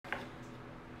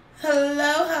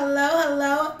Hello, hello,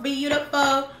 hello,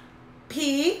 beautiful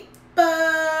people.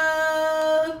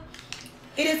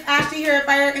 It is Ashley here at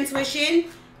Fire Intuition.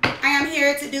 I am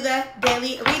here to do the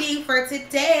daily reading for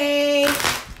today.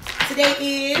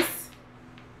 Today is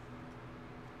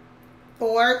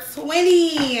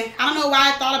 4/20. I don't know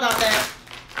why I thought about that.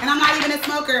 And I'm not even a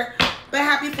smoker, but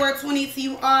happy 4/20 to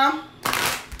you all.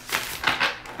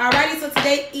 Alrighty, so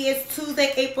today is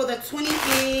Tuesday, April the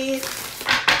 28th.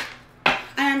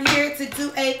 I am here to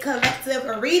do a collective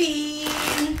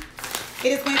reading.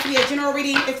 It is going to be a general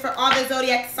reading. It's for all the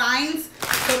zodiac signs.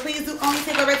 So please do only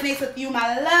take what resonates with you,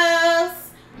 my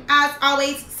loves. As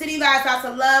always, sending you guys out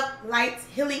to love, light,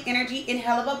 healing energy, and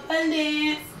hell of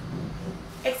abundance.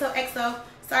 XOXO.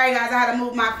 Sorry guys, I had to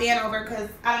move my fan over because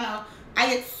I don't know. I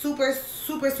get super,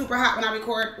 super, super hot when I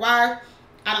record. Why?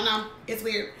 I don't know. It's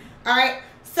weird. Alright,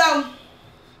 so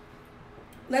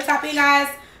let's hop in, guys.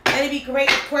 Let it be great,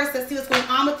 of course. Let's see what's going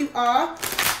on with you all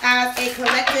as a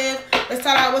collective. Let's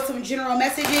start out with some general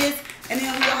messages, and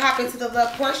then we'll hop into the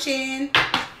love portion.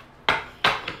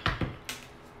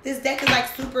 This deck is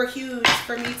like super huge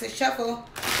for me to shuffle,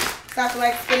 so I have to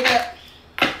like split it up.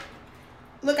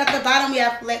 Look at the bottom, we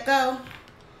have let go.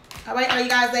 All right, are you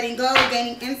guys letting go,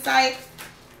 gaining insight?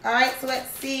 All right, so let's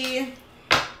see.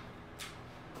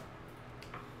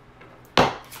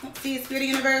 Let's see, Spirit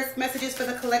Universe, messages for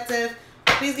the collective.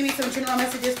 Please give me some general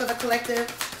messages for the collective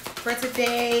for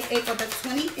today, April the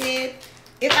 28th.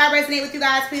 If I resonate with you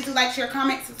guys, please do like, share,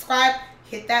 comment, subscribe,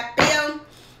 hit that bell.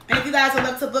 And if you guys would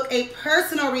love to book a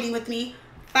personal reading with me,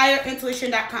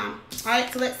 fireintuition.com. All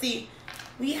right, so let's see.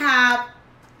 We have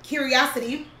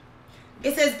curiosity.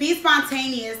 It says, be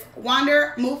spontaneous,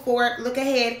 wander, move forward, look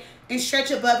ahead, and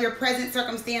stretch above your present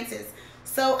circumstances.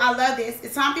 So I love this.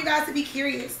 It's time for you guys to be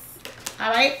curious. All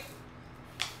right.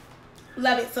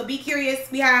 Love it. So be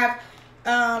curious. We have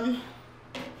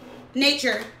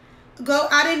nature. Go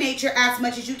out in nature as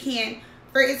much as you can,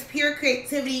 for its pure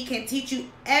creativity can teach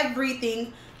you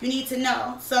everything you need to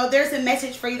know. So there's a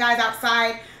message for you guys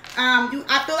outside.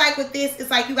 I feel like with this,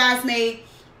 it's like you guys may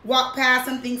walk past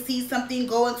something, see something,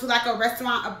 go into like a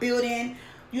restaurant, a building.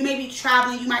 You may be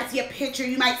traveling. You might see a picture.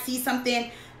 You might see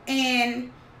something. And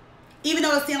even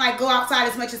though it's saying like go outside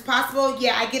as much as possible,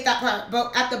 yeah, I get that part.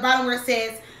 But at the bottom where it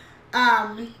says,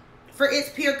 for its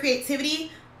pure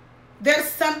creativity, there's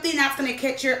something that's going to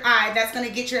catch your eye, that's going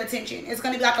to get your attention. It's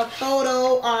going to be like a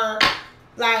photo or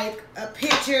like a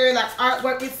picture, like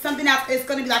artwork. It's something that's, it's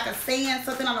going to be like a saying,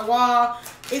 something on the wall.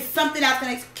 It's something that's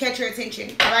going to catch your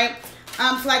attention, all right?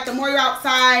 So like the more you're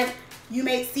outside, you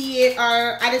may see it,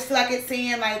 or I just feel like it's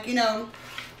saying like, you know,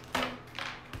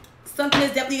 something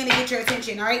is definitely going to get your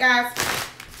attention, all right, guys?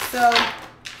 So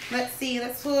let's see,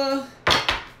 let's pull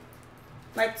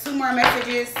like 2 more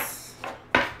messages.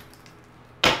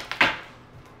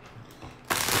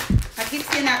 I keep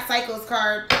seeing that Cycles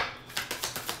card.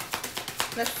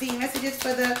 Let's see, messages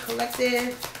for the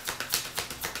collective.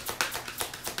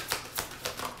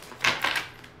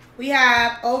 We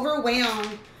have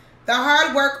overwhelmed. The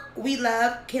hard work we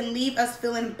love can leave us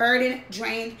feeling burdened,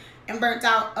 drained, and burnt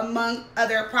out, among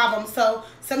other problems. So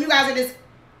some of you guys are just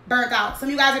burnt out. Some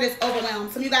of you guys are just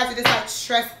overwhelmed. Some of you guys are just like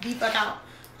stressed the fuck out.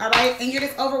 All right, and you're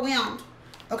just overwhelmed,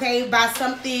 okay, by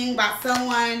something, by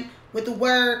someone, with the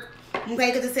work,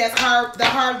 okay, because it says the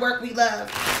hard work we love,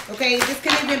 okay. This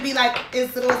can even be like,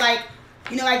 it's like,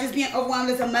 you know, like just being overwhelmed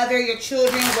as a mother, your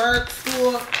children, work,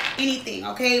 school, anything,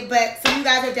 okay. But some of you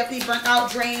guys are definitely burnt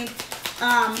out, drained,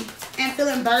 and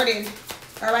feeling burdened,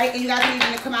 all right, and you guys need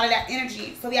to come out of that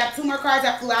energy. So we have 2 more cards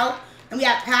that flew out, and we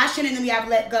have passion, and then we have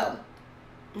let go,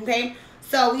 okay.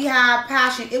 So we have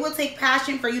passion. It will take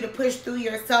passion for you to push through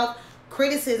your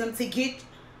self-criticism to get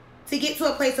to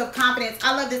a place of confidence.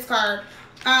 I love this card.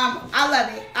 I love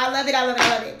it. I love it. I love it. I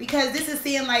love it. Because this is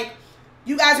saying like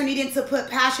you guys are needing to put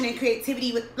passion and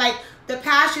creativity with like the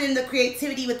passion and the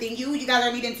creativity within you. You guys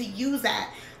are needing to use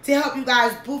that to help you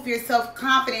guys boost your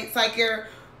self-confidence, like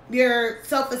your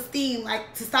self-esteem,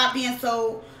 like to stop being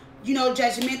so, you know,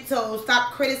 judgmental,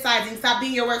 stop criticizing, stop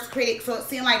being your worst critic. So it's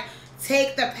saying like,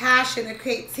 take the passion, the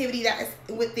creativity that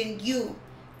is within you,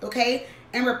 okay,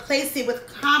 and replace it with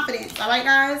confidence, all right,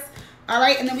 guys? All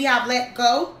right, and then we have let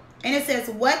go, and it says,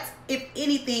 what, if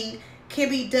anything, can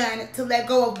be done to let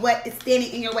go of what is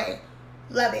standing in your way?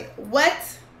 Love it.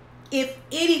 What, if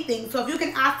anything? So if you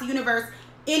can ask the universe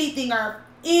anything, or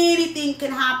anything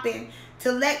can happen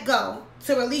to let go,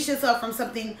 to release yourself from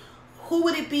something, who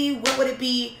would it be? What would it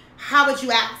be? How would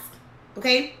you ask?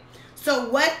 Okay? So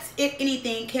what, if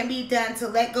anything, can be done to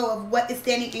let go of what is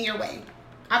standing in your way?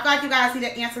 I feel like you guys need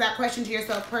to answer that question to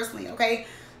yourself personally, okay?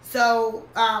 So,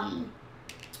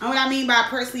 what I mean by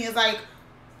personally is like,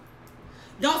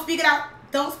 Don't speak it out.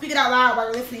 Don't speak it out loud while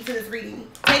you're listening to this reading.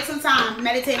 Take some time,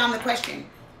 meditate on the question,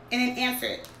 and then answer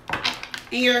it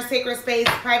in your sacred space,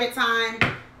 private time,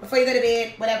 before you go to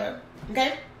bed, whatever.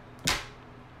 Okay?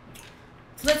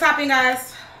 So let's hop in,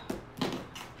 guys.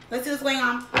 Let's see what's going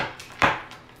on.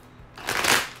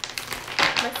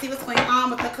 Let's see what's going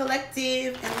on with the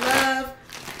collective and love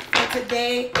for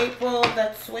today, April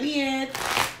the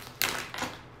 20th.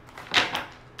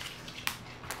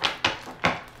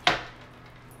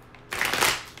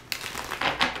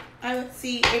 Let's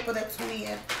see, April the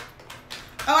 20th.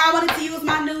 Oh, I wanted to use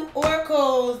my new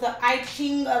oracles, the I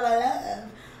Ching of Love.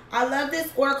 I love this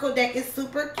oracle deck. It's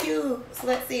super cute. So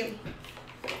let's see.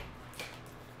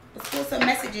 Let's pull some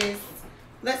messages.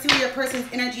 Let's see where your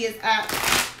person's energy is at.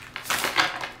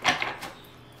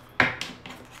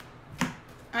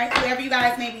 Alright, whoever you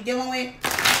guys may be dealing with,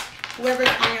 whoever's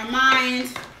on your mind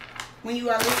when you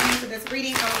are listening to this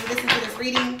reading, or when you listen to this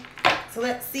reading. So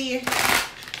let's see.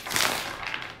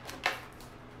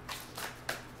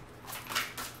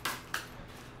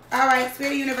 Alright,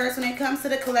 Spirit Universe, when it comes to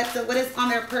the collective, what is on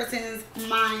their person's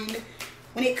mind?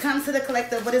 When it comes to the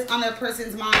collective, what is on their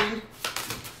person's mind?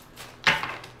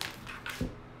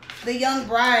 The young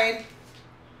bride.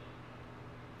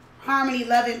 Harmony,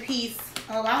 love, and peace.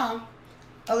 Oh, wow.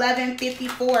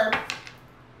 1154.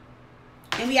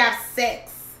 And we have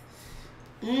sex.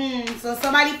 So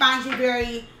somebody finds you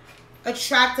very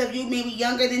attractive. You may be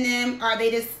younger than them, or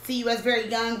they just see you as very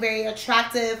young, very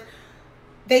attractive.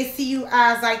 They see you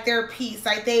as like their peace.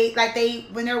 Like they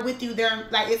when they're with you, they're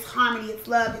like, it's harmony, it's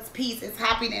love, it's peace, it's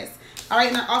happiness. All right,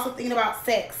 and they're also thinking about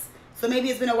sex. So maybe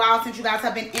it's been a while since you guys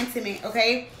have been intimate,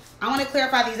 okay? I want to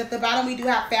clarify these. At the bottom, we do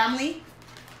have family,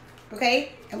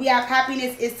 okay? And we have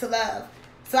happiness is to love.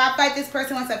 So I feel like this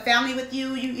person wants a family with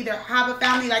you. You either have a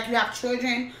family, like you have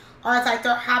children, or it's like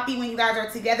they're happy when you guys are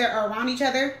together or around each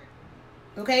other,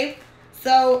 okay?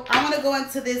 So I want to go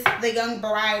into this, the young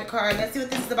bride card. Let's see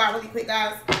what this is about really quick,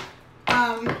 guys.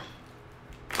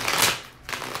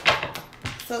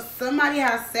 So somebody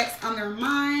has sex on their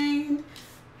mind.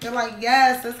 They're like,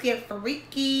 yes, let's get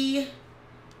freaky.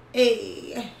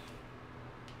 Hey.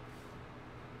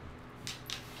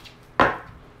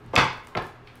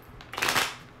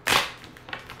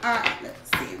 Alright,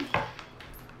 let's see.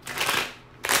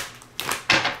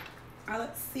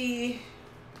 Let's see.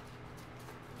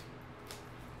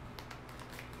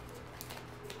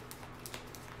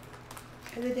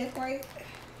 Is it deck right?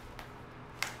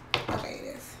 Okay,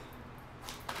 it is.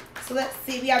 So let's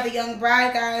see. We have the young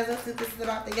bride, guys. Let's see what this is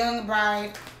about, the young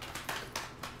bride.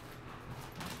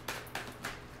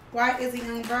 Why is the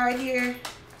young bride here?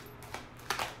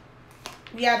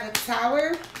 We have the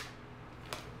Tower,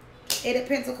 8 of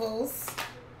Pentacles,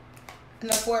 and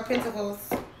the 4 of Pentacles.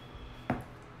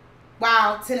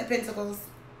 Wow, 10 of Pentacles.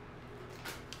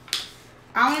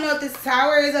 I don't know what this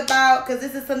Tower is about, because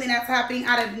this is something that's happening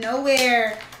out of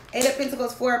nowhere. 8 of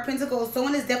Pentacles, 4 of Pentacles.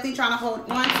 Someone is definitely trying to hold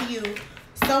on to you.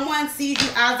 Someone sees you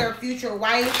as their future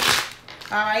wife.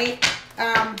 Alright?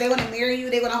 They want to marry you.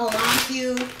 They want to hold on to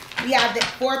you. We have the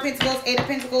 4 of Pentacles, 8 of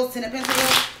Pentacles, 10 of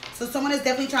Pentacles. So someone is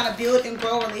definitely trying to build and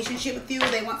grow a relationship with you.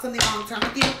 They want something long-term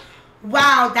with you.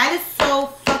 Wow, that is so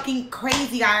fucking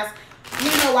crazy, guys. You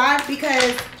know why?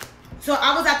 Because... so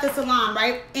I was at the salon,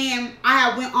 right? And I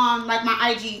had went on like my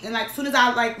IG, and like as soon as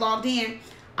I like logged in,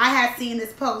 I had seen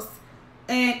this post,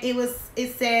 and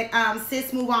it said,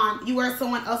 sis, move on. You are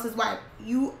someone else's wife.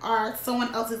 You are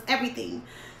someone else's everything.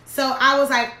 So I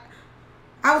was like,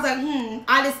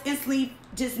 I just instantly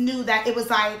just knew that it was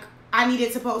like I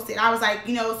needed to post it. I was like,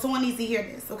 you know, someone needs to hear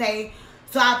this, okay?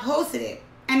 So I posted it,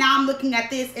 and now I'm looking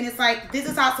at this, and it's like, this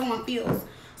is how someone feels.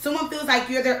 Someone feels like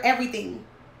you're their everything.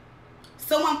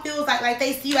 Someone feels like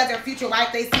they see you as their future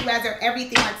wife. They see you as their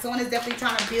everything. Like someone is definitely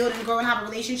trying to build and grow and have a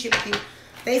relationship with you.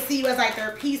 They see you as like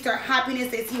their peace, their happiness.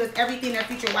 They see you as everything, their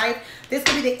future wife. This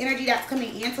could be the energy that's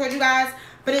coming in towards you guys.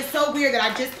 But it's so weird that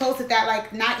I just posted that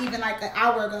like not even like an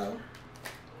hour ago.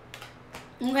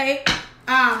 Okay.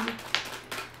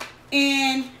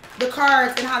 And the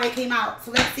cards and how they came out.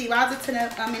 So let's see. Why is the 10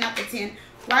 of, I mean not the 10.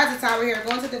 Why is the Tower here?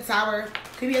 Going to the Tower.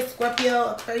 Could be a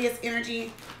Scorpio, Aquarius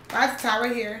energy. Why is the Tower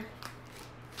here?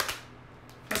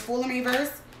 The Fool in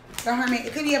reverse, the Hermit.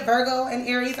 It could be a Virgo, an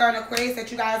Aries, or an Aquarius that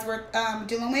you guys were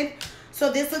dealing with. So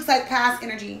this looks like past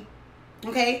energy.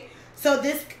 Okay. So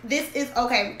this is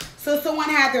okay. So someone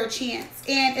had their chance,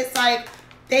 and it's like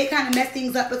they kind of messed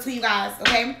things up between you guys.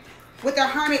 Okay. With the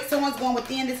Hermit, someone's going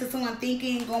within. This is someone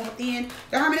thinking, going within.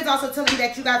 The Hermit is also telling you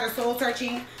that you guys are soul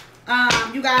searching.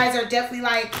 You guys are definitely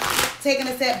like taking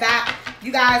a step back.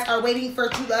 You guys are waiting for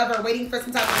true love or waiting for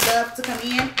some type of love to come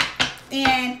in,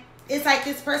 and it's like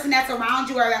this person that's around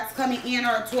you or that's coming in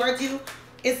or towards you,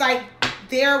 it's like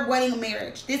they're wanting a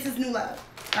marriage. This is new love.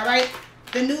 All right.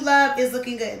 The new love is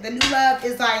looking good. The new love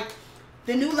is like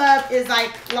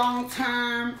long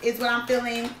term is what I'm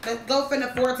feeling. Let's go from the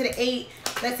 4 to the 8.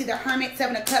 Let's see the Hermit,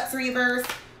 7 of Cups reverse.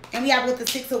 And we have with the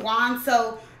 6 of Wands.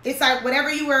 So it's like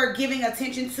whatever you were giving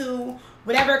attention to,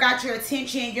 whatever got your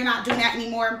attention, you're not doing that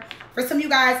anymore. For some of you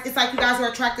guys, it's like you guys were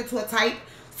attracted to a type.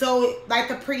 So like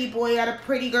the pretty boy or the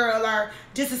pretty girl or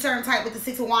just a certain type with the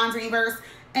 6 of Wands reverse.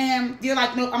 And you're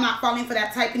like, nope, I'm not falling for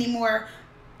that type anymore.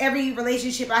 Every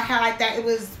relationship I had like that, it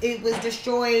was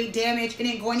destroyed, damaged, it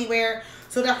didn't go anywhere.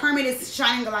 So the Hermit is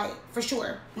shining a light for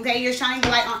sure. Okay, you're shining the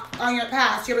light on your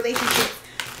past, your relationships.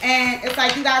 And it's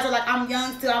like you guys are like, I'm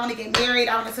young still, I want to get married,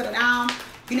 I want to settle down.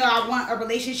 You know, I want a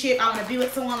relationship, I want to be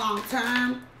with someone long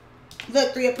term.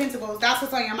 Look, 3 of Pentacles, that's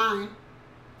what's on your mind.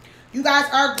 You guys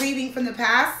are grieving from the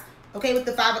past, okay, with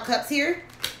the 5 of Cups here.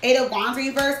 8 of Wands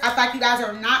reverse. I feel like you guys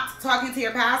are not talking to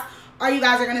your past, or you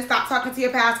guys are going to stop talking to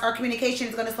your past, or communication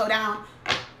is going to slow down.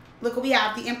 Look what we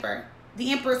have, the Emperor.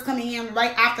 The Emperor is coming in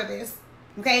right after this,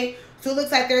 okay? So it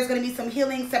looks like there's going to be some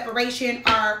healing, separation,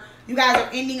 or you guys are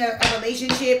ending a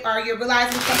relationship, or you're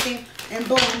realizing something, and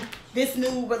boom, this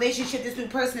new relationship, this new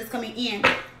person is coming in.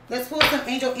 Let's pull some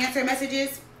angel answer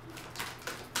messages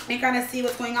and kind of see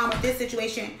what's going on with this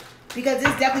situation, because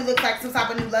this definitely looks like some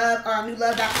type of new love, or a new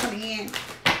love that's coming in.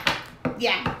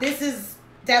 Yeah, this is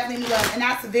definitely new love, and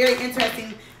that's very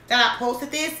interesting that I posted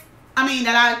this. I mean,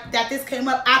 that this came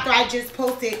up after I just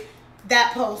posted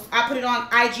that post. I put it on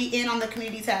IGN on the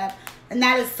community tab, and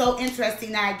that is so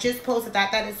interesting that I just posted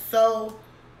that. That is so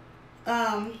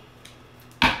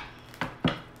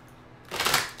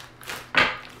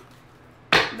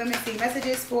let me see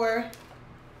messages for,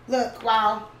 look,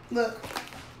 wow, look,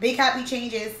 big happy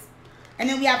changes. And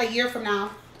then we have a year from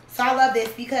now. So I love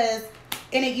this, because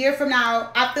in a year from now,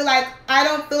 I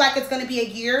don't feel like it's going to be a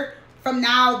year from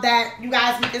now that you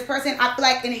guys meet this person. I feel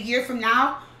like in a year from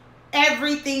now,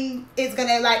 everything is going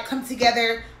to like come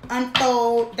together,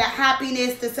 unfold, the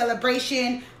happiness, the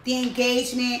celebration, the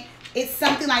engagement. It's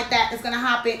something like that is going to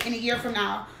happen in a year from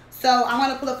now. So I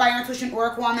want to pull a Fire Intuition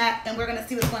Oracle on that, and we're going to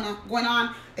see what's going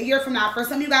on a year from now. For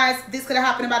some of you guys, this could have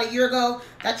happened about a year ago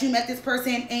that you met this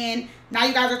person, and now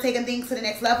you guys are taking things to the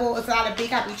next level. It's a lot of big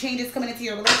happy changes coming into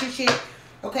your relationship,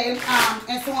 okay?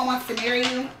 And someone wants to marry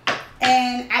you,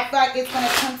 and I feel like it's going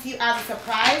to come to you as a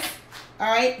surprise,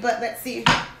 all right? But let's see.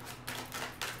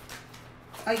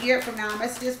 A year from now.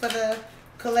 Messages for the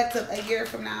collective a year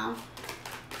from now.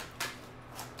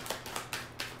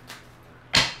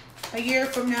 A year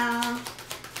from now.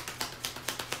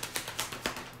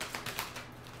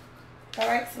 All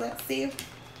right, so let's see.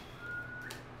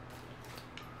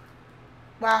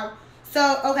 Wow.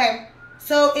 So, okay.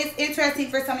 So, it's interesting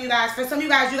for some of you guys. For some of you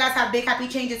guys have big happy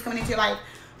changes coming into your life.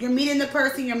 You're meeting the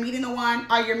person, you're meeting the one,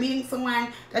 or you're meeting someone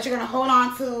that you're going to hold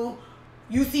on to.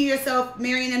 You see yourself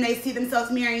marrying them, they see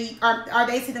themselves marrying, or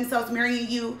they see themselves marrying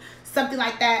you, something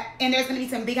like that. And there's going to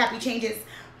be some big happy changes.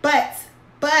 But,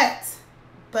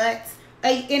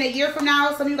 in a year from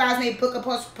now, some of you guys may book a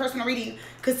personal reading,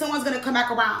 because someone's going to come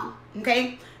back around,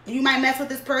 okay? And you might mess with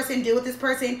this person, deal with this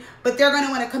person, but they're going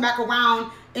to want to come back around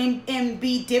and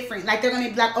be different. Like, they're going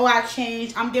to be like, oh, I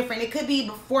changed, I'm different. It could be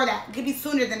before that. It could be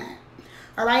sooner than that,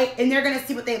 all right? And they're going to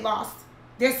see what they lost.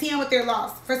 They're seeing what they're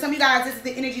lost. For some of you guys, this is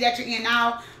the energy that you're in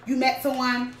now. You met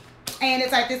someone, and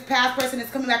it's like this past person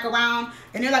is coming back around,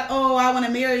 and they're like, oh, I want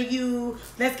to marry you.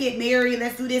 Let's get married.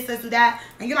 Let's do this. Let's do that.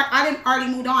 And you're like, I didn't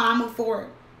already moved on. I moved forward.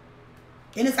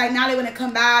 And it's like now they want to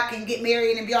come back and get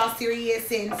married and be all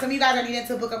serious. And some of you guys are needing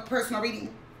to book a personal reading,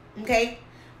 okay?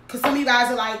 Because some of you guys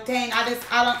are like, dang,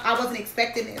 I wasn't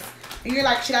expecting this. And you're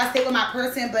like, should I stay with my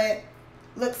person? But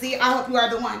look, see, I hope you are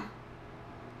the one.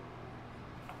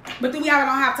 But then we don't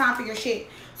have time for your shit.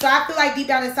 So I feel like deep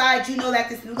down inside, you know that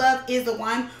this new love is the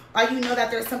one, or you know that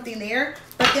there's something there.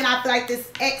 But then I feel like this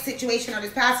ex situation or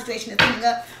this past situation is coming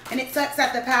up, and it sucks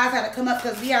that the past had to come up,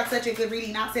 because we have such a good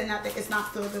reading. Not saying that it's not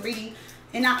still a good reading,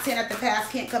 and not saying that the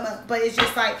past can't come up, but it's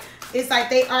just like, it's like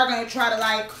they are going to try to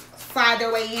like slide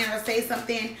their way in or say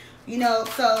something, you know.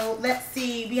 So let's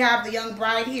see. We have the young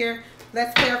bride here.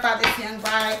 Let's clarify this young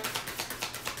bride.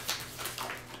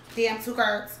 Damn, 2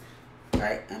 cards. All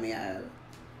right,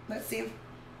 let's see.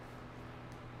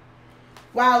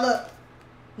 Wow, look,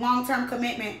 long-term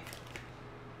commitment.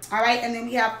 All right, and then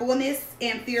we have fullness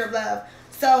and fear of love.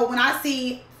 So when I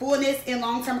see fullness and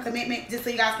long-term commitment, just so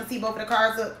you guys can see both of the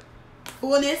cards, look,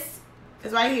 fullness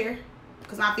is right here,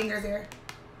 because my finger's there.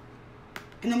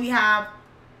 And then we have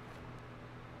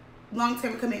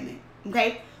long-term commitment,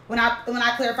 okay? When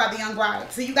I clarify the young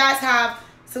bride. So you guys have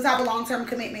some type of long-term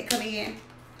commitment coming in.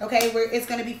 Okay, where it's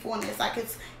gonna be fullness, like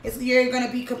you're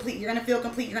gonna be complete. You're gonna feel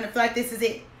complete. You're gonna feel like this is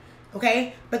it.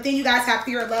 Okay, but then you guys have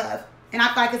fear of love, and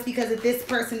I feel like it's because of this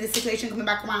person, this situation coming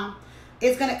back around.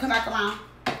 It's gonna come back around.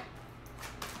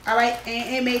 All right,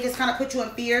 and it may just kind of put you in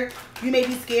fear. You may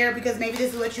be scared because maybe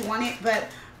this is what you wanted, but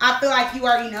I feel like you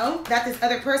already know that this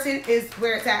other person is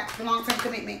where it's at, the long-term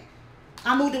commitment.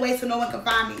 I moved away so no one can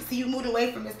find me. So you moved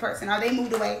away from this person. Or they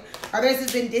moved away. Or there's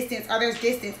just been distance. Or there's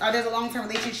distance. Or there's a long-term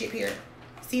relationship here.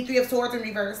 See, 3 of Swords in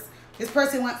reverse. This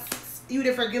person wants you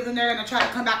to forgive them. They're going to try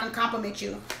to come back and compliment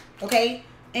you. Okay?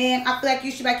 And I feel like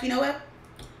you should be like, you know what?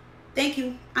 Thank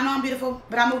you. I know I'm beautiful,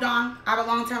 but I moved on. I have a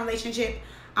long-term relationship.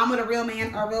 I'm with a real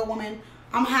man or a real woman.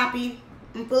 I'm happy.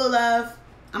 I'm full of love.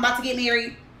 I'm about to get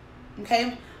married.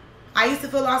 Okay? I used to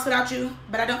feel lost without you,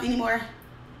 but I don't anymore.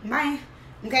 Bye.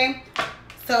 Okay?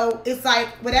 So it's like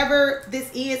whatever this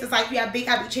is, it's like you have big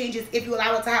happy changes if you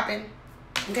allow it to happen.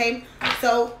 Okay?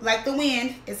 So like the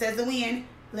wind, it says the wind,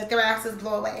 let their asses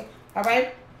blow away.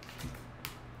 Alright?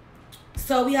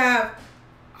 So we have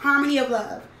harmony of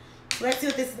love. Let's see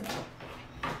what this is about.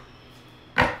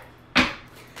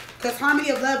 Because harmony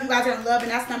of love, you guys are in love,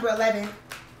 and that's number 11.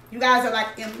 You guys are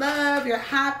like in love, you're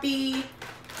happy.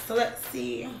 So let's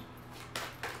see.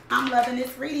 I'm loving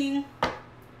this reading.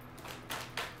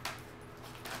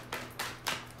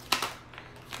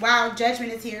 Wow,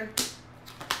 Judgment is here.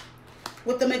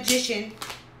 With the Magician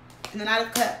and the Knight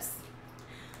of Cups.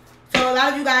 So a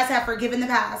lot of you guys have forgiven the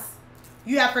past.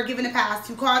 You have forgiven the past.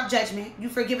 You called Judgment.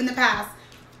 You've forgiven the past.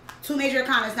 2 major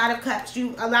arcanas, Knight of Cups.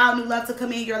 You allow new love to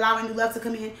come in. You're allowing new love to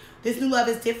come in. This new love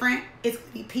is different. It's going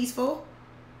to be peaceful.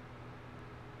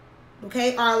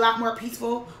 Okay? Or a lot more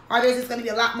peaceful. Or there's just going to be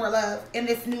a lot more love in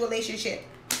this new relationship.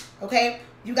 Okay?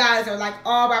 You guys are like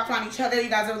all wrapped around each other. You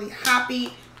guys are really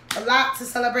happy. A lot to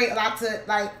celebrate. A lot to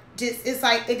like just, it's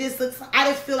like, it just looks, I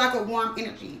just feel like a warm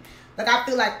energy. Like I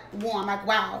feel like warm. Like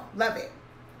wow. Love it.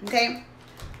 Okay?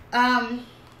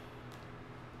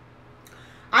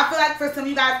 I feel like for some of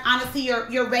you guys, honestly,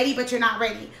 you're ready, but you're not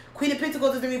ready. Queen of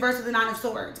Pentacles is in reverse with the 9 of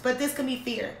Swords. But this can be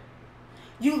fear.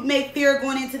 You may fear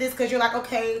going into this because you're like,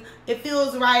 okay, it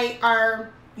feels right.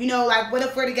 Or, you know, like, what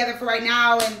if we're together for right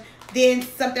now and then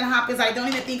something happens? Like, don't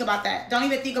even think about that. Don't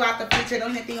even think about the future.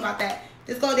 Don't even think about that.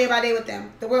 Just go day by day with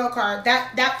them. The World card.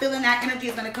 That feeling, that energy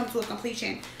is going to come to a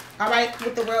completion. All right?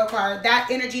 With the World card. That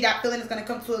energy, that feeling is going to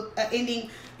come to an ending.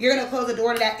 You're going to close the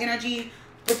door to that energy.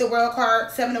 With the World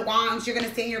card, 7 of Wands, you're going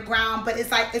to stand your ground. But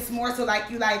it's like, it's more so like,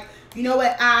 you like, you know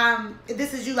what,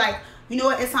 this is you like, you know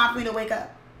what, it's time for me to wake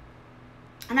up.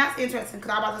 And that's interesting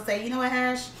because I'm about to say, you know what,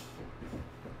 Ash?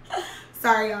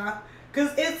 Sorry, y'all.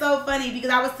 Because it's so funny because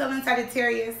I was telling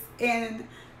Sagittarius in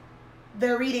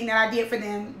the reading that I did for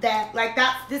them that, like,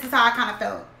 this is how I kind of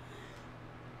felt.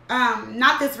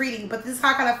 Not this reading, but this is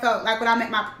how I kind of felt like when I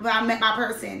met my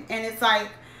person. And it's like,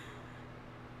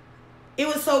 it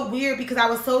was so weird because I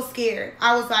was so scared.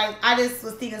 I was like, I just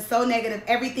was thinking so negative.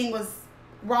 Everything was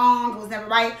wrong. It was never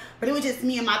right. But it was just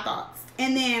me and my thoughts.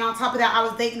 And then on top of that, I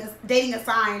was dating a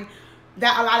sign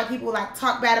that a lot of people like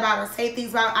talk bad about or say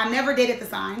things about. I never dated the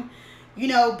sign, you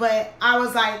know, but I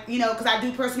was like, you know, because I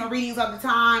do personal readings all the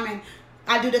time and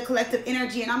I do the collective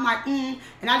energy. And I'm like, and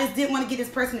I just didn't want to give this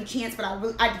person a chance, but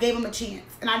I gave him a chance.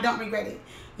 And I don't regret it.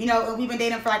 You know, and we've been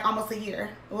dating for like almost a year.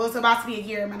 It was about to be a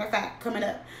year, matter of fact, coming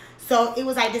up. So it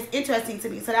was like just interesting to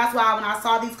me. So that's why when I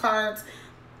saw these cards,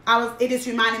 it just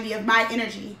reminded me of my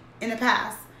energy in the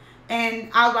past. And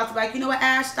I was about to be like, you know what,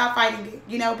 Ash, stop fighting it.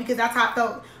 You know, because that's how I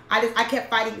felt. I kept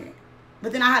fighting it.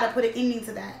 But then I had to put an ending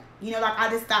to that. You know, like I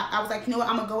just stopped. I was like, you know what,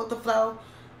 I'm going to go with the flow.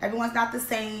 Everyone's not the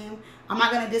same. I'm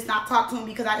not going to just not talk to them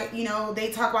because you know,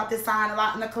 they talk about this sign a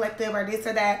lot in the collective or this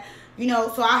or that. You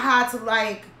know, so I had to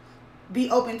like be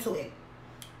open to it.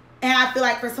 And I feel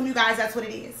like for some of you guys, that's what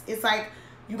it is. It's like,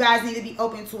 you guys need to be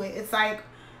open to it. It's like,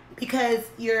 because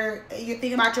you're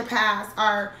thinking about your past,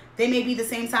 or they may be the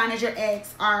same sign as your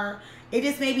ex, or it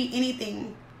just may be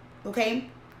anything, okay?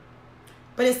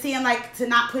 But it's saying like to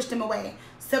not push them away.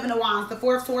 7 of Wands, the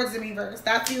 4 of Swords in reverse.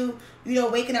 That's you know,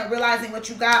 waking up, realizing what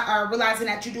you got, or realizing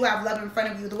that you do have love in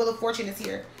front of you. The Wheel of Fortune is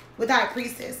here with High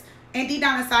Priestess. And deep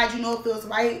down inside, you know it feels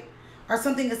right, or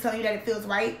something is telling you that it feels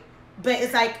right. But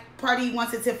it's like part of you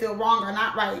wants it to feel wrong or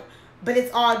not right. But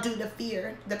it's all due to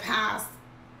fear, the past.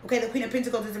 Okay, the Queen of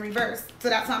Pentacles is in reverse. So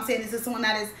that's what I'm saying. This is someone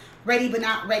that is ready but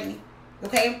not ready.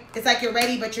 Okay? It's like you're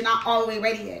ready but you're not all the way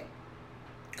ready yet.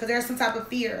 Because there's some type of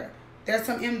fear. There's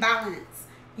some imbalance.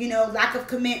 You know, lack of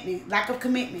commitment. Lack of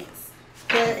commitments.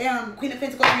 The Queen of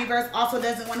Pentacles in reverse also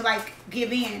doesn't want to, like,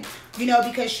 give in. You know,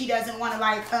 because she doesn't want to,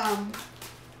 like,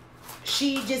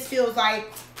 she just feels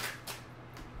like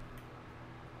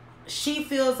she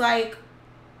feels like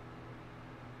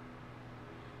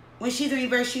when she's in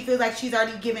reverse, she feels like she's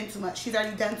already given too much. She's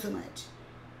already done too much.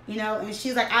 You know, and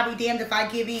she's like, I'll be damned if I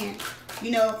give in.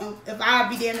 You know, and if I'll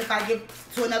be damned if I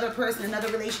give to another person,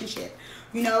 another relationship.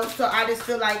 You know, so I just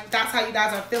feel like that's how you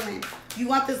guys are feeling. You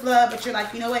want this love, but you're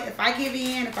like, you know what? If I give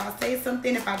in, if I say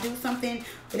something, if I do something,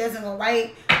 it doesn't go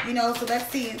right. You know, so let's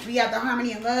see. We have the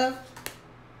harmony and love.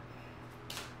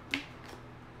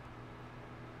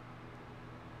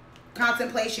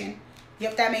 Contemplation.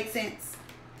 Yep, that makes sense.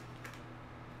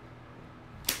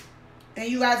 And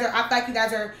you guys are, I feel like you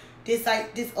guys are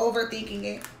just overthinking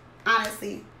it.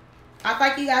 Honestly. I feel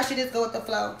like you guys should just go with the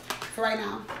flow for right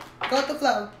now. Go with the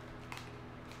flow.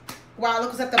 Wow, look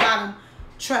what's at the bottom.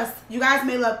 Trust. You guys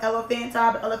may love elephant. So I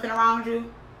have an elephant around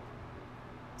you.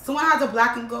 Someone has a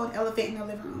black and gold elephant in their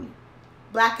living room.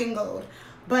 Black and gold.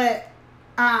 But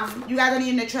you guys are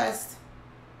needing to trust.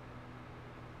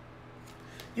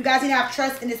 You guys need to have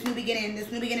trust in this new beginning.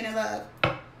 This new beginning in love.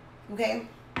 Okay?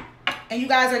 And you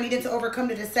guys are needing to overcome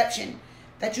the deception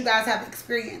that you guys have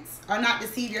experienced. Or not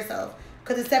deceive yourself.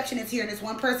 Because deception is here. There's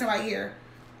one person right here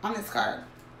on this card.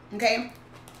 Okay?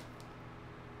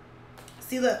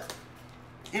 See, look.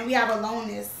 And we have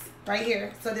aloneness right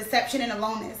here. So deception and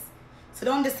aloneness. So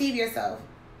don't deceive yourself.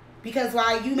 Because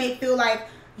while you may feel like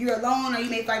you're alone, or you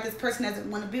may feel like this person doesn't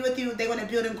want to be with you, they want to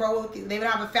build and grow with you. They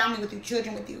want to have a family with you,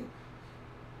 children with you.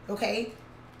 Okay?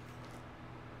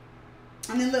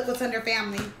 And then look what's under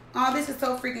family. Oh, this is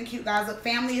so freaking cute, guys. Look,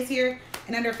 family is here.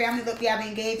 And under family, look, we have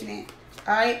engagement.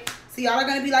 Alright? So y'all are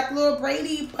going to be like a little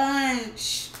Brady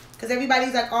bunch. Because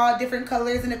everybody's like all different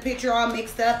colors in the picture, all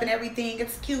mixed up and everything.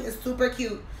 It's cute. It's super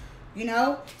cute. You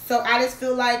know? So I just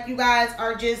feel like you guys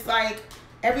are just like,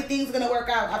 everything's going to work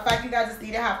out. I feel like you guys just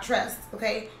need to have trust.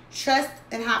 Okay? Trust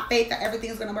and have faith that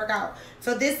everything's going to work out.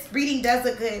 So this reading does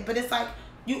look good. But it's like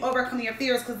you overcome your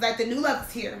fears because like the new love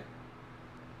is here.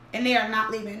 And they are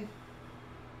not leaving.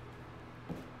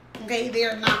 Okay? They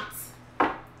are not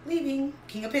leaving.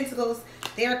 King of Pentacles.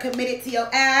 They are committed to your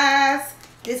ass.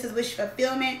 This is wish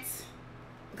fulfillment.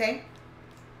 Okay?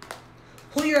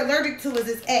 Who you're allergic to is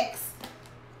this ex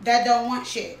that don't want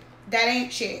shit. That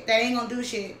ain't shit. That ain't gonna do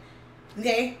shit.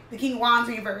 Okay? The King of Wands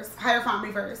reverse. Hierophant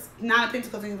reverse. Nine of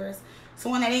Pentacles reverse.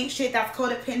 Someone that ain't shit, that's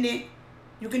codependent.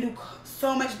 You can do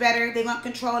so much better. They want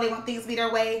control. They want things to be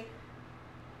their way.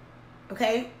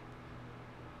 Okay?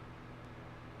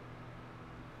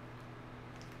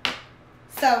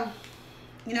 So,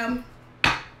 you know,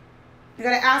 you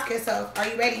gotta ask yourself, are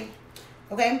you ready?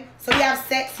 Okay? So we have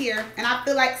sex here. And I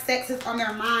feel like sex is on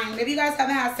their mind. Maybe you guys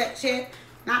haven't had sex yet.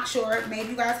 Not sure. Maybe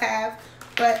you guys have.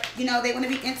 But, you know, they want to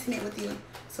be intimate with you.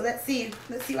 So let's see.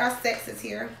 Let's see why sex is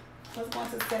here. Let's go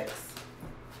into sex.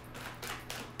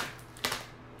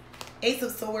 Ace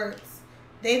of Swords.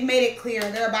 They've made it clear.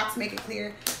 They're about to make it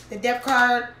clear. The Death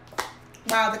card.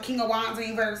 Wow, the King of Wands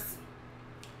reverse.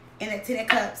 And the Ten of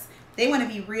Cups. They want to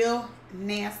be real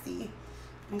nasty.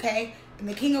 Okay? And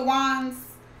the King of Wands,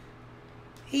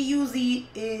 he usually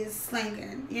is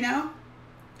slanging, you know?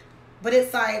 But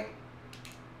it's like,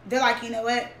 they're like, you know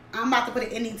what? I'm about to put an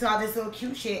ending to all this little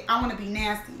cute shit. I want to be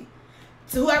nasty.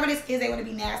 So whoever this is, they want to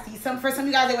be nasty. For some of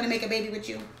you guys, they want to make a baby with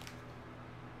you.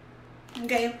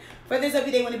 Okay? For others of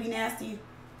you, they want to be nasty.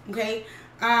 Okay?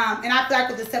 And I feel like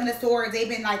with the Seven of Swords, they've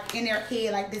been like in their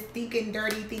head, like this thinking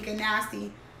dirty, thinking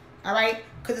nasty. Alright?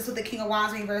 Because it's with the King of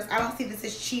Wands reverse. I don't see this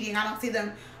as cheating. I don't see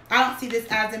this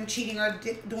as them cheating or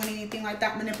doing anything like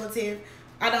that manipulative.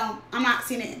 I'm not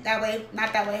seeing it that way.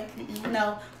 Not that way.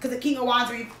 No. Because the King of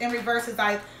Wands in reverse is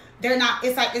like, they're not,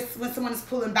 it's like, it's when someone is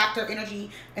pulling back their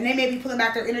energy. And they may be pulling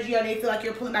back their energy, or they feel like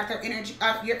you're pulling back their energy,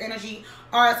 your energy.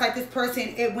 Or it's like this person,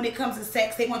 when it comes to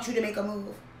sex, they want you to make a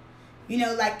move. You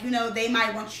know, like, you know, they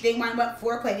might want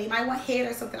foreplay. They might want head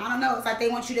or something. I don't know. It's like they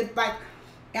want you to, like,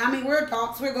 I mean, we're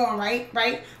adults. We're going,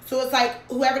 right? So it's like,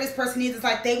 whoever this person is, it's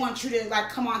like they want you to, like,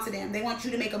 come on to them. They want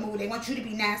you to make a move. They want you to be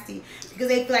nasty. Because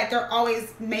they feel like they're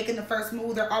always making the first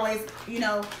move. They're always, you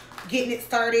know, getting it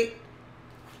started.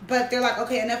 But they're like,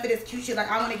 okay, enough of this cute shit.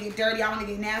 Like, I want to get dirty. I want to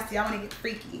get nasty. I want to get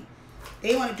freaky.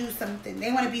 They want to do something.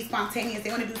 They want to be spontaneous.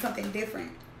 They want to do something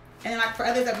different. And then, like, for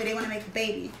others of you, they want to make a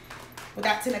baby. With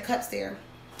that Ten of Cups there.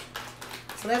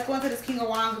 So let's go into this King of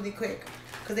Wands really quick.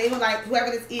 Because they were like, whoever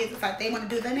this is, it's like they want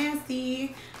to do the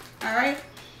nasty. Alright?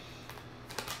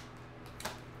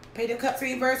 Page of Cups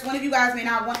reverse. One of you guys may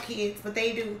not want kids, but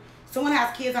they do. Someone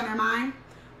has kids on their mind.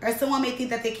 Or someone may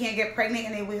think that they can't get pregnant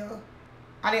and they will.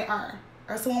 Or they are.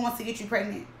 Or someone wants to get you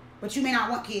pregnant. But you may not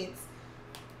want kids.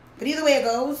 But either way it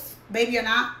goes, baby or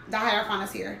not, the Hierophant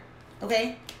is here.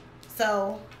 Okay?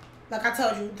 So, like I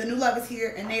told you, the new love is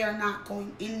here and they are not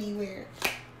going anywhere.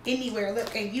 anywhere.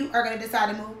 Look, and you are gonna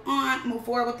decide to move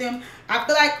forward with them. I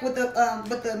feel like with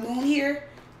the moon here,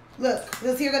 look,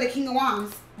 let's here go the King of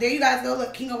Wands. There you guys go.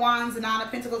 Look, King of Wands and Nine of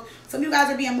Pentacles. Some of you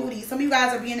guys are being moody. Some of you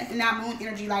guys are being in that moon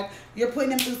energy. Like, you're putting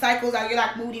them through cycles. Like, you're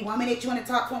like moody. 1 minute you want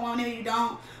to talk to them, 1 minute you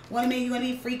don't. 1 minute you want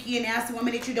to be freaky and nasty. 1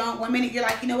 minute you don't. 1 minute you're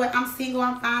like, you know what? I'm single.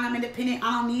 I'm fine. I'm independent.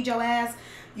 I don't need your ass.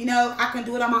 You know, I can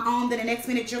do it on my own. Then the next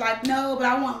minute you're like, no, but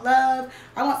I want love.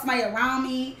 I want somebody around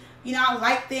me. You know, I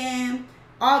like them.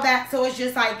 All that. So it's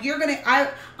just like, you're going to,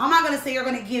 I'm not going to say you're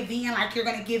going to give in. Like, you're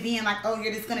going to give in. Like, oh,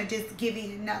 you're just going to just give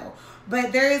in. No.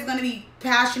 But there is going to be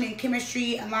passion and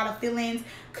chemistry, a lot of feelings,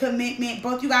 commitment.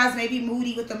 Both you guys may be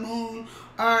moody with the moon,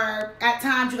 or at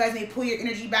times you guys may pull your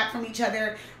energy back from each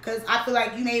other, because I feel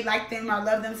like you may like them or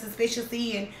love them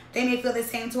suspiciously, and they may feel the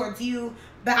same towards you.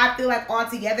 But I feel like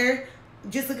altogether,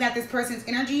 just looking at this person's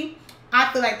energy,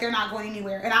 I feel like they're not going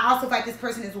anywhere. And I also feel like this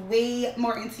person is way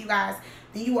more into you guys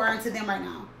than you are into them right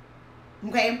now.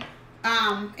 Okay?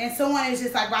 And someone is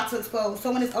just like about to explode.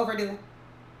 Someone is overdue.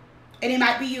 And it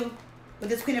might be you. With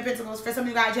this Queen of Pentacles, for some of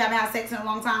you guys, you haven't had sex in a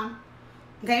long time.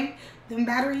 Okay? Them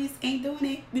batteries ain't doing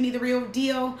it. You need the real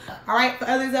deal. Alright? For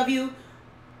others of you,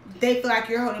 they feel like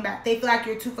you're holding back. They feel like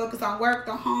you're too focused on work,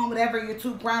 the home, whatever. You're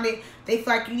too grounded. They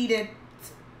feel like you need to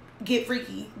get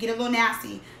freaky, get a little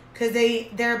nasty. Because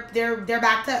they're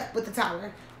backed up with the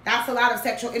Tower. That's a lot of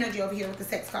sexual energy over here with the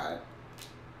sex card.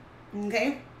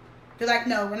 Okay? They're like,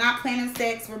 no, we're not planning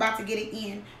sex. We're about to get it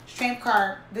in. Strength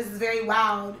card. This is very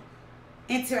wild.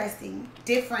 Interesting,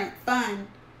 different, fun,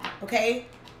 okay?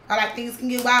 Or like things can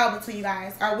get wild between you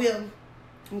guys, or will,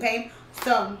 okay?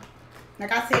 So,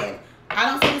 like I said, I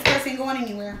don't see this person going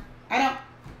anywhere. I don't.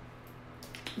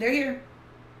 They're here.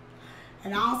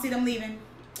 And I don't see them leaving.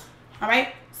 All right?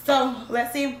 So,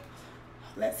 let's see.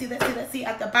 Let's see.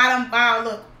 At the bottom, wow,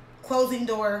 look. Closing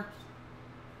door.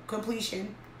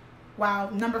 Completion. Wow,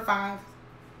 number 5.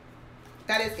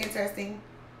 That is interesting.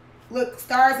 Look,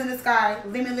 stars in the sky,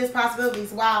 limitless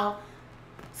possibilities. Wow.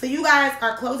 So you guys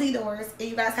are closing doors, and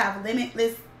you guys have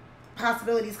limitless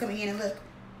possibilities coming in. And look,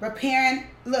 repairing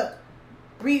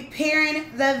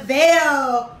the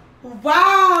veil.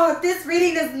 Wow, this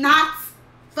reading is not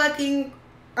fucking,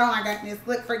 oh my goodness.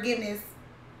 Look, forgiveness.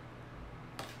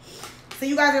 So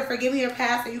you guys are forgiving your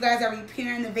past, and you guys are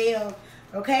repairing the veil.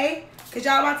 Okay? Because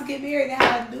y'all about to get married and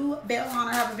have a new veil on,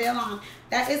 or have a veil on.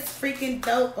 That is freaking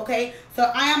dope, okay?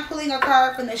 So I am pulling a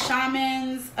card from the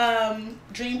Shaman's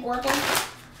Dream Oracle.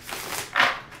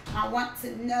 I want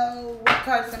to know what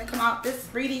card is going to come out this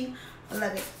reading. I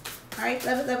love it. All right?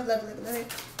 Love it, love it, love it, love it, love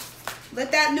it.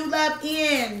 Let that new love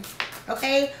in,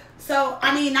 okay? So,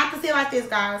 I mean, not to say it like this,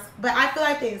 guys, but I feel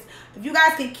like this. If you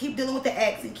guys can keep dealing with the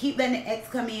ex and keep letting the ex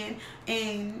come in,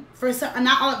 and for some,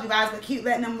 not all of you guys, but keep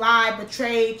letting them lie,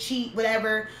 betray, cheat,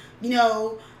 whatever, you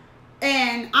know.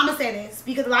 And I'm going to say this,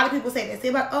 because a lot of people say this.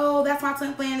 They're like, oh, that's my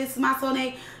twin flame, this is my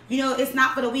soulmate. You know, it's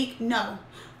not for the weak. No.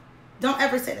 Don't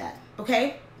ever say that,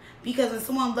 okay? Because when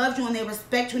someone loves you and they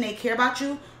respect you and they care about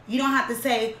you, you don't have to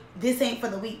say, this ain't for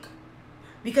the weak.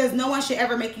 Because no one should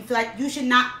ever make you feel like you should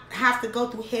not have to go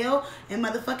through hell and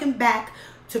motherfucking back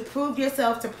to prove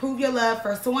yourself, to prove your love,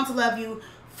 for someone to love you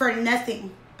for nothing.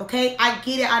 Okay? I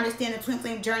get it. I understand the twin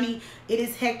flame journey. It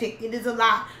is hectic. It is a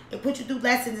lot. It puts you through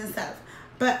lessons and stuff.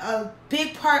 But a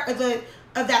big part of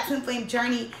that twin flame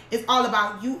journey is all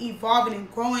about you evolving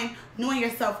and growing, knowing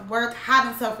your self-worth,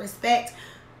 having self-respect,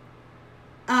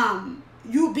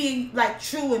 you being like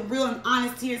true and real and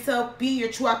honest to yourself, being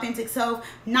your true authentic self,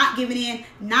 not giving in,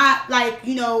 not like,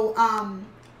 you know,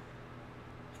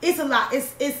 it's a lot.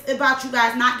 It's about you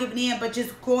guys not giving in, but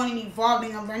just growing and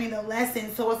evolving and learning the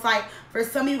lessons. So it's like, for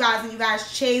some of you guys, when you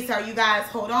guys chase, or you guys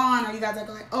hold on, or you guys are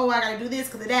like, oh, I gotta do this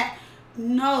because of that.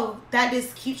 No, that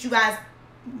just keeps you guys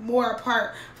more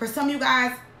apart. For some of you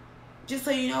guys, just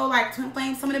so you know, like twin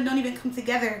flames, some of them don't even come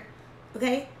together.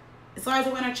 Okay? It's always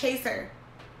a winner chaser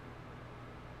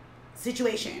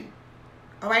situation.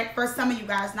 Alright? For some of you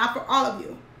guys, not for all of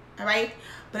you. Alright?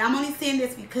 But I'm only saying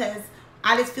this because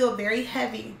I just feel very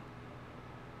heavy.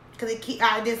 Because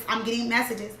I'm getting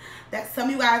messages that some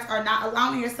of you guys are not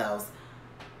allowing yourselves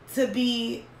to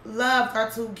be loved, or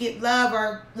to get love,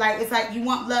 or like, it's like you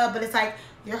want love, but it's like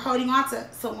you're holding on to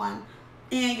someone,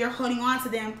 and you're holding on to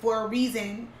them for a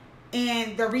reason,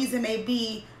 and the reason may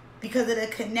be because of the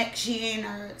connection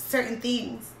or certain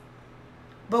things.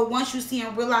 But once you see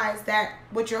and realize that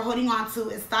what you're holding on to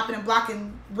is stopping and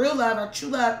blocking real love, or true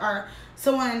love, or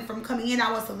someone from coming in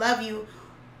that wants to love you,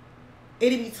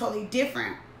 it'd be totally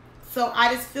different. So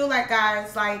I just feel like,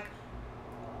 guys, like,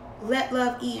 let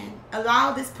love in.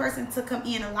 Allow this person to come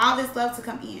in. Allow this love to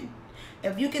come in.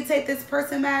 If you can take this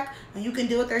person back and you can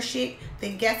deal with their shit,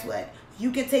 then guess what?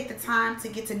 you can take the time to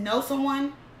get to know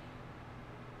someone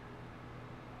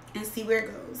and see where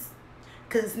it goes.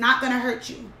 Because it's not going to hurt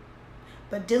you.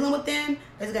 But dealing with them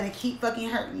is going to keep fucking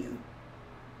hurting you.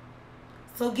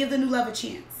 So give the new love a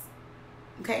chance.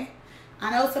 Okay?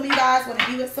 I know some of you guys want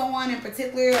to be with someone in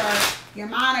particular, or your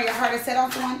mind or your heart is set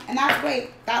on someone. And that's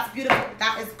great. That's beautiful.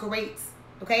 That is great.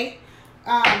 Okay?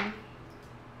 Damn,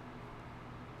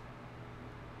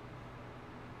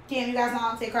 you guys know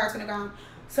how to take cards from the ground.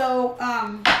 So,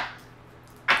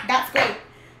 that's great.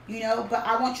 You know, but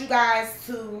I want you guys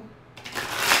to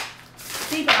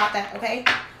think about that, okay?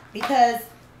 Because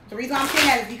the reason I'm saying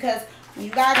that is because when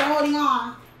you guys are holding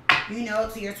on, you know,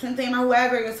 to your twin flame or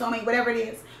whoever, your soulmate, whatever it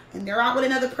is, and they're out with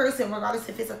another person, regardless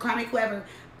if it's a karmic, whoever,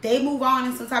 they move on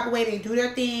in some type of way. They do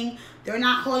their thing. They're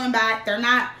not holding back. They're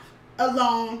not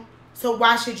alone. So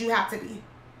why should you have to be?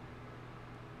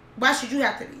 Why should you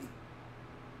have to be?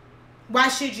 Why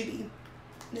should you be?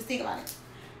 Just think about it.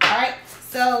 All right.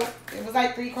 So it was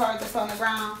like 3 cards that's on the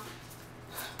ground.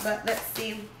 But let's see.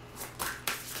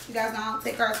 You guys know I don't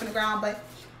take cards from the ground, but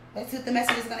let's see what the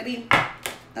message is going to be.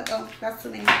 Uh-oh, that's too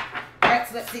many. Alright,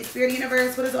 so let's see. Spirit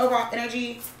Universe, what is the overall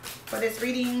energy for this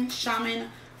reading? Shaman,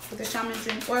 with the Shaman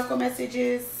Dream Oracle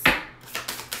messages.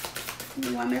 Give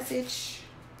me one message.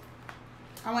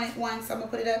 I wanted one, so I'm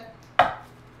going to put it up.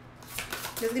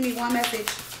 Just give me one message.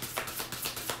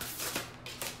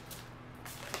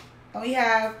 And we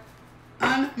have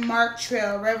Unmarked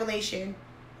Trail, Revelation,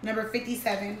 number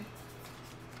 57.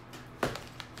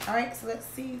 Alright, so let's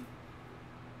see.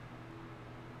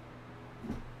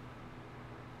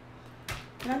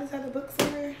 Can I just have the book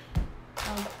somewhere?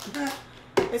 Oh,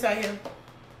 it's right here.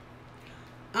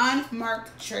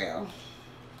 Unmarked Trail.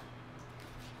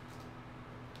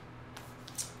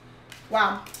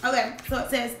 Wow. Okay, so it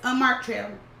says Unmarked Trail.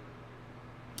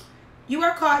 You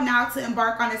are called now to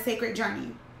embark on a sacred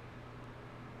journey.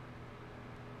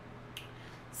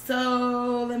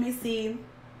 So, let me see.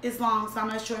 It's long, so I'm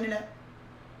going to shorten it up.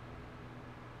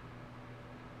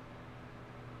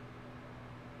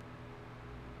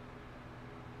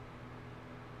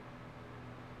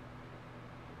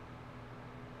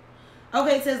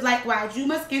 Okay, it says, likewise, you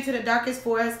must enter the darkest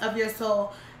forest of your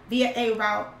soul via a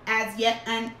route as yet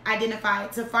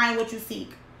unidentified to find what you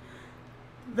seek.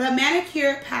 The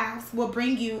manicured paths will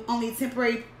bring you only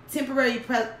temporary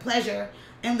pleasure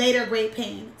and later great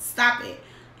pain. Stop it.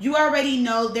 You already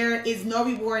know there is no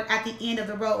reward at the end of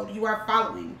the road you are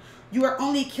following. You are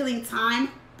only killing time.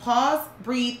 Pause,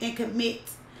 breathe, and commit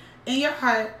in your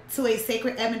heart to a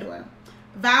sacred Evidor.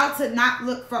 Vow to not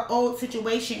look for old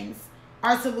situations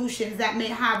or solutions that may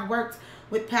have worked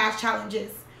with past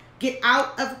challenges. Get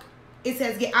out of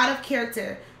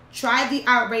character. Try the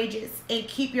outrageous and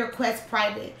keep your quest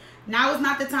private. Now is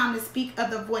not the time to speak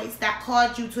of the voice that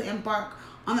called you to embark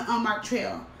on the unmarked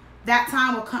trail. That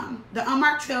time will come. The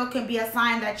unmarked trail can be a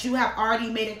sign that you have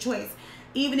already made a choice,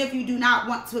 even if you do not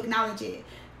want to acknowledge it.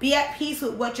 Be at peace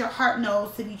with what your heart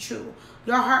knows to be true.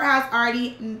 Your heart has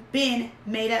already been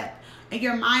made up, and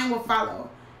your mind will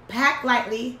follow. Pack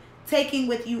lightly, taking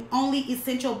with you only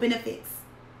essential benefits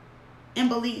and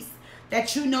beliefs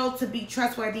that you know to be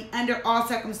trustworthy under all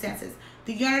circumstances.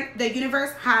 The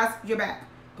universe has your back.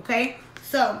 Okay?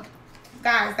 So,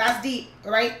 guys, that's deep,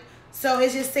 right? So,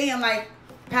 it's just saying, like,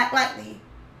 pack lightly.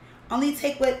 Only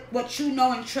take what you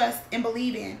know and trust and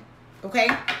believe in. Okay?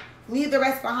 Leave the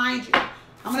rest behind you.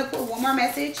 I'm going to put one more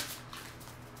message.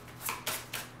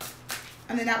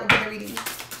 And then that will be the reading.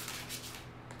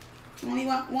 Only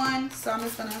want one, so I'm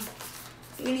just going to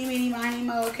eeny, meeny, miny,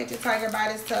 mo, catch a tiger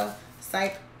by his toe.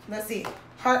 Psych. Let's see.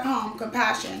 Heart, home,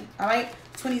 compassion. All right?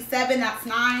 27, that's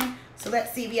 9. So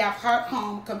let's see. We have heart,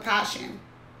 home, compassion.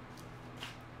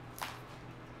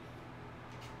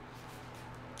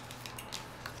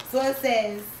 So it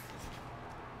says,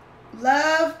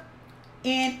 love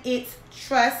in its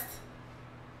trust.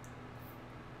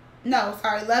 No,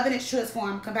 sorry. Love in its truest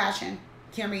form, compassion.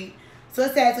 Can't read. So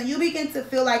it says, when you begin to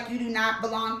feel like you do not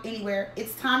belong anywhere,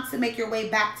 it's time to make your way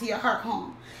back to your heart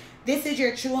home. This is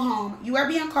your true home. You are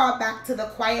being called back to the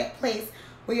quiet place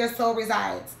where your soul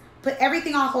resides. Put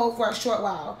everything on hold for a short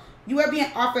while. You are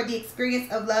being offered the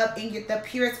experience of love in the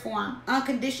purest form,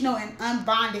 unconditional and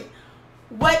unbonded.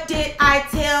 What did I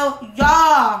tell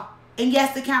y'all? And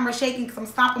yes, the camera's shaking because I'm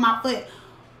stomping my foot.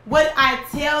 What did I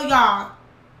tell y'all?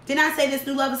 Didn't I say this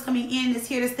new love is coming in, it's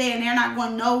here to stay, and they're not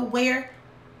going nowhere?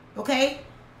 Okay?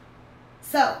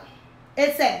 So,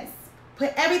 it says,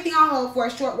 put everything on hold for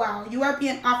a short while. You are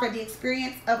being offered the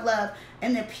experience of love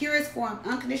in the purest form,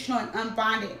 unconditional and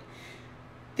unbonded.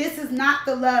 This is not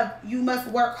the love you must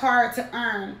work hard to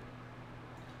earn.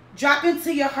 Drop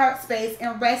into your heart space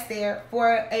and rest there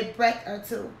for a breath or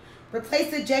two.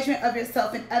 Replace the judgment of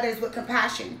yourself and others with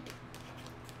compassion.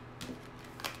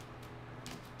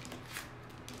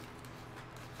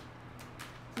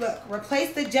 Look,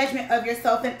 replace the judgment of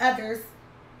yourself and others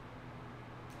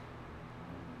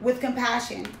with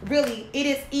compassion. Really, it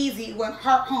is easy when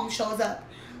heart home shows up.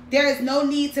 There is no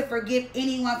need to forgive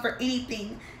anyone for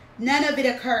anything. None of it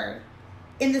occurred.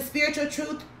 In the spiritual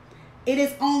truth, it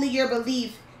is only your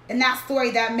belief in that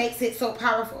story that makes it so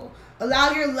powerful.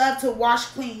 Allow your love to wash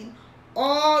clean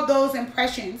all those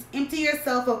impressions. Empty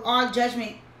yourself of all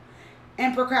judgment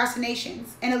and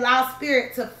procrastinations, and allow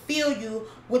spirit to fill you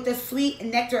with the sweet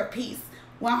nectar of peace.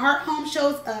 When heart home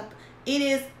shows up, it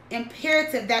is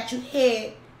imperative that you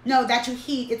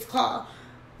heed its call.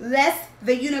 Let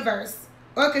the universe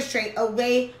orchestrate a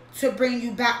way to bring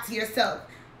you back to yourself.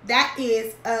 That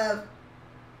is of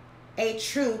a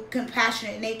true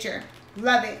compassionate nature.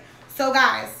 Love it. So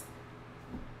guys,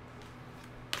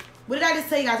 what did I just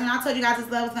tell you guys? When I told you guys this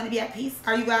love was going to be at peace,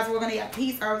 are you guys were going to be at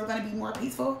peace, or was going to be more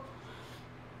peaceful?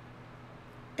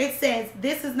 It says,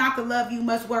 this is not the love you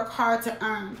must work hard to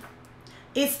earn.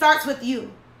 It starts with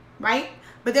you, right?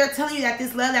 But they're telling you that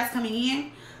this love that's coming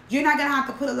in, you're not going to have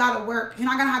to put a lot of work. You're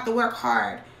not going to have to work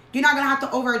hard. You're not going to have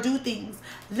to overdo things.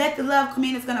 Let the love come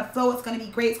in. It's going to flow. It's going to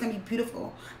be great. It's going to be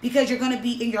beautiful. Because you're going to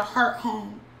be in your heart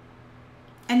home.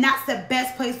 And that's the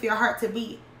best place for your heart to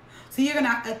be. So you're going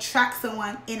to attract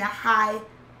someone in a high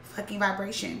fucking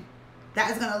vibration that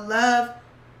is going to love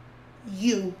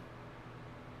you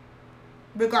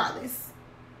regardless.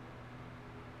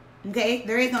 Okay?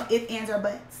 There is no ifs, ands, or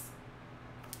buts.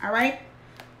 Alright?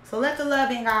 So let the love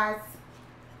in, guys.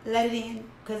 Let it in.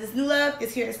 Because this new love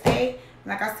is here to stay.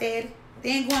 Like I said, they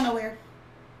ain't going nowhere.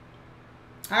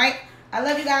 Alright? I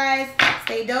love you guys.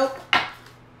 Stay dope.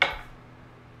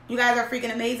 You guys are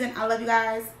freaking amazing. I love you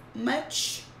guys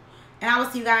much. And I will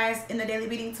see you guys in the daily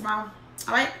reading tomorrow.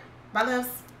 Alright? Bye,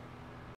 loves.